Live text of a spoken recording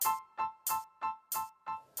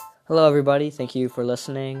Hello, everybody. Thank you for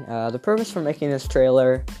listening. The purpose for making this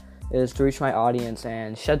trailer is to reach my audience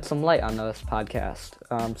and shed some light on this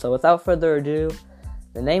podcast. So without further ado,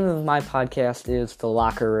 the name of my podcast is The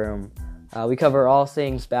Lockeroom. We cover all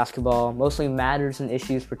things basketball, mostly matters and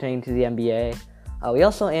issues pertaining to the NBA. We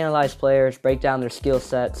also analyze players, break down their skill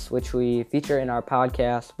sets, which we feature in our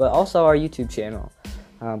podcast, but also our YouTube channel.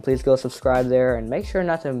 Please go subscribe there and make sure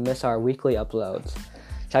not to miss our weekly uploads.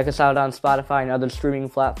 Check us out on Spotify and other streaming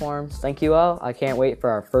platforms. Thank you all. I can't wait for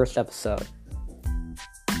our first episode.